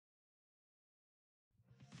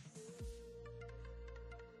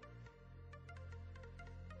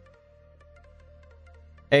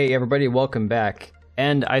Hey everybody, welcome back.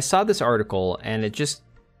 And I saw this article and it just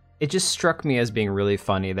struck me as being really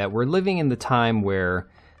funny that we're living in the time where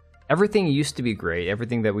everything used to be great.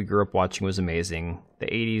 Everything that we grew up watching was amazing. The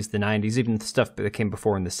 80s, the 90s, even the stuff that came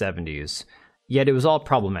before in the 70s. Yet it was all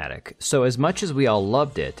problematic. So as much as we all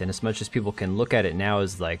loved it, and as much as people can look at it now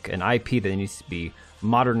as like an IP that needs to be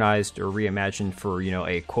modernized or reimagined for,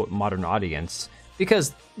 a quote modern audience,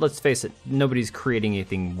 because let's face it, nobody's creating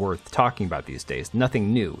anything worth talking about these days.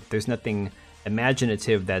 Nothing new. There's nothing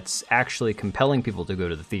imaginative that's actually compelling people to go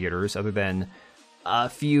to the theaters other than a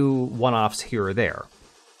few one-offs here or there.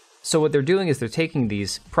 So what they're doing is they're taking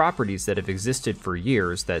these properties that have existed for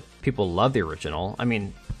years that people love the original. I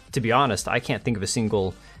mean, to be honest, I can't think of a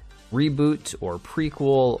single reboot or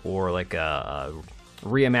prequel or like a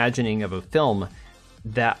reimagining of a film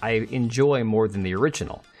that I enjoy more than the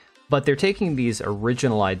original. But they're taking these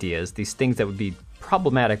original ideas, these things that would be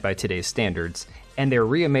problematic by today's standards, and they're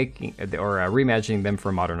reimagining them for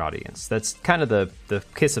a modern audience. That's kind of the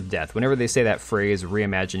kiss of death. Whenever they say that phrase,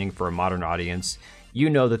 reimagining for a modern audience, you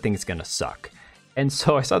know the thing's gonna suck. And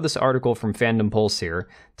so I saw this article from Fandom Pulse here,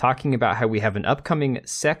 talking about how we have an upcoming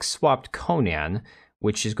sex-swapped Conan,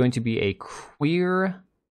 which is going to be a queer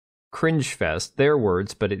cringe fest. Their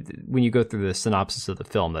words, but when you go through the synopsis of the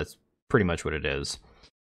film, that's pretty much what it is.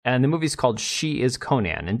 And the movie's called She is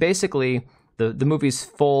Conan. And basically, the movie's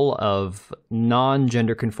full of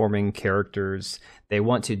non-gender conforming characters. They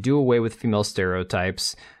want to do away with female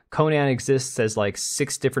stereotypes. Conan exists as like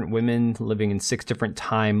 6 different women living in 6 different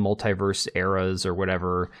time multiverse eras or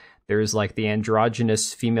whatever. There's like the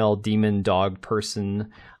androgynous female demon dog person.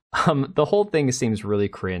 The whole thing seems really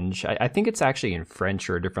cringe. I think it's actually in French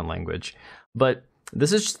or a different language. But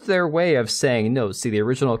this is just their way of saying, no, see, the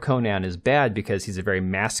original Conan is bad because he's a very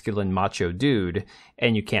masculine, macho dude,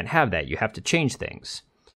 and you can't have that. You have to change things.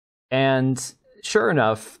 And sure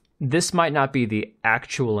enough, this might not be the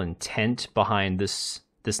actual intent behind this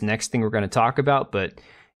next thing we're going to talk about, but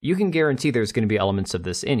you can guarantee there's going to be elements of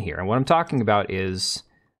this in here. And what I'm talking about is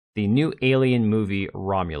the new Alien movie,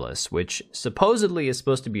 Romulus, which supposedly is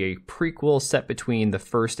supposed to be a prequel set between the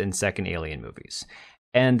first and second Alien movies.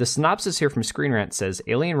 And the synopsis here from Screen Rant says,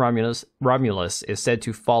 Alien Romulus is said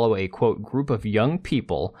to follow a, quote, group of young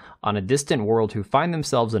people on a distant world who find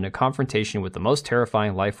themselves in a confrontation with the most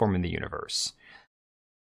terrifying life form in the universe.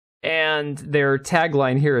 And their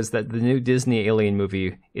tagline here is that the new Disney Alien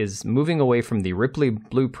movie is moving away from the Ripley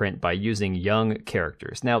blueprint by using young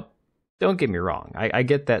characters. Now, don't get me wrong. I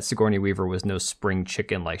get that Sigourney Weaver was no spring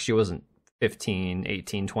chicken. Like, she wasn't 15,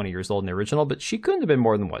 18, 20 years old in the original, but she couldn't have been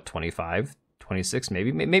more than, what, 25? 26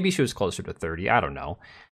 maybe. Maybe she was closer to 30. I don't know.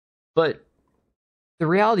 But the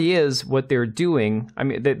reality is what they're doing. I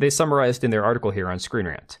mean, they summarized in their article here on Screen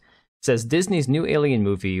Rant. It says Disney's new Alien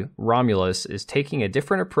movie, Romulus, is taking a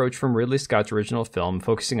different approach from Ridley Scott's original film,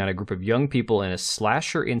 focusing on a group of young people in a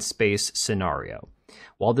slasher in space scenario.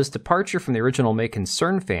 While this departure from the original may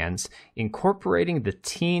concern fans, incorporating the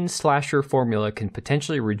teen slasher formula can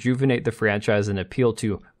potentially rejuvenate the franchise and appeal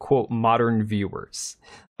to, quote, modern viewers.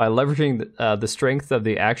 By leveraging the strength of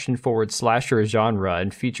the action-forward slasher genre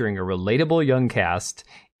and featuring a relatable young cast,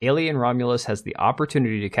 Alien Romulus has the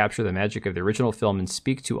opportunity to capture the magic of the original film and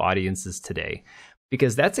speak to audiences today.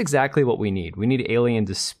 Because that's exactly what we need. We need Alien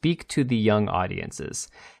to speak to the young audiences.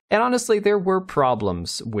 And honestly, there were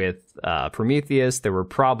problems with Prometheus. There were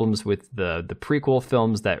problems with the prequel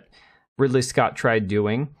films that Ridley Scott tried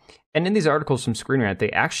doing. And in these articles from Screen Rant,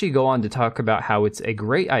 they actually go on to talk about how it's a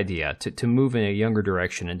great idea to move in a younger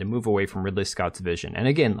direction and to move away from Ridley Scott's vision. And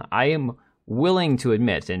again, I am willing to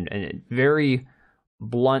admit and very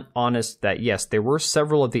blunt, honest that yes, there were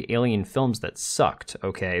several of the Alien films that sucked,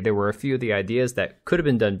 okay? There were a few of the ideas that could have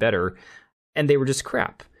been done better, and they were just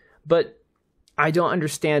crap. But I don't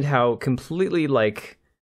understand how completely,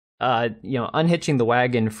 unhitching the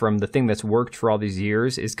wagon from the thing that's worked for all these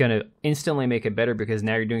years is going to instantly make it better because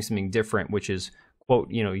now you're doing something different, which is, quote,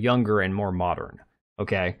 younger and more modern,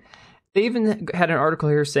 okay? They even had an article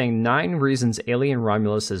here saying 9 reasons Alien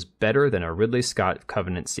Romulus is better than a Ridley Scott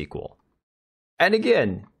Covenant sequel. And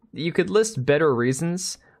again, you could list better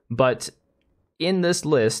reasons, but in this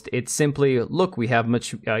list, it's simply, look, we have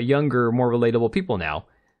much younger, more relatable people now.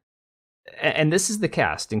 And this is the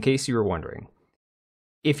cast, in case you were wondering.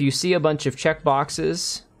 If you see a bunch of check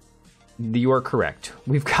boxes, you are correct.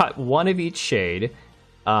 We've got 1 of each shade,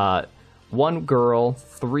 1 girl,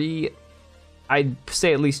 3, I'd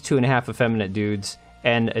say at least 2.5 effeminate dudes,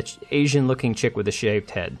 and an Asian-looking chick with a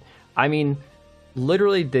shaved head. I mean,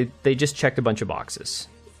 literally, they just checked a bunch of boxes.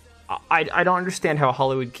 I don't understand how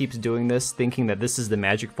Hollywood keeps doing this, thinking that this is the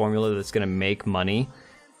magic formula that's going to make money,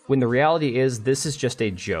 when the reality is this is just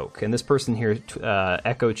a joke. And this person here,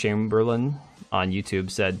 Echo Chamberlain on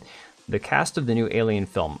YouTube, said, the cast of the new Alien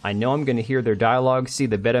film. I know I'm going to hear their dialogue, see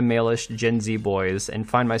the beta male-ish Gen Z boys, and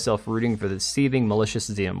find myself rooting for the seething, malicious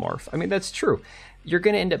xenomorph. I mean, that's true. You're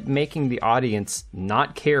going to end up making the audience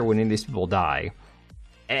not care when any of these people die,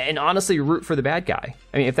 and honestly root for the bad guy.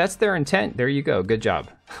 I mean, if that's their intent, there you go. Good job.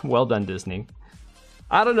 Well done, Disney.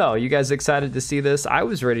 I don't know. You guys excited to see this? I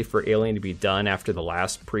was ready for Alien to be done after the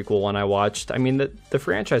last prequel one I watched. I mean, the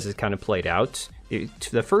franchise has kind of played out.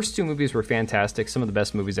 The first two movies were fantastic, some of the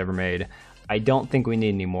best movies ever made. I don't think we need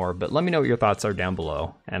any more, but let me know what your thoughts are down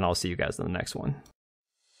below, and I'll see you guys in the next one.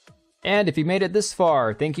 And if you made it this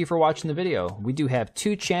far, thank you for watching the video. We do have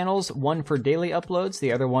two channels, one for daily uploads,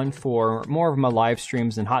 the other one for more of my live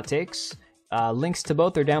streams and hot takes. Links to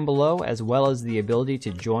both are down below, as well as the ability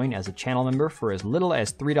to join as a channel member for as little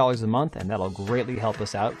as $3 a month, and that'll greatly help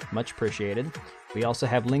us out. Much appreciated. We also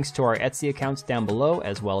have links to our Etsy accounts down below,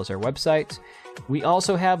 as well as our website. We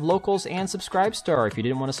also have locals and Subscribestar. If you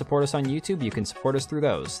didn't want to support us on YouTube, you can support us through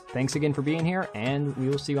those. Thanks again for being here, and we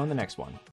will see you on the next one.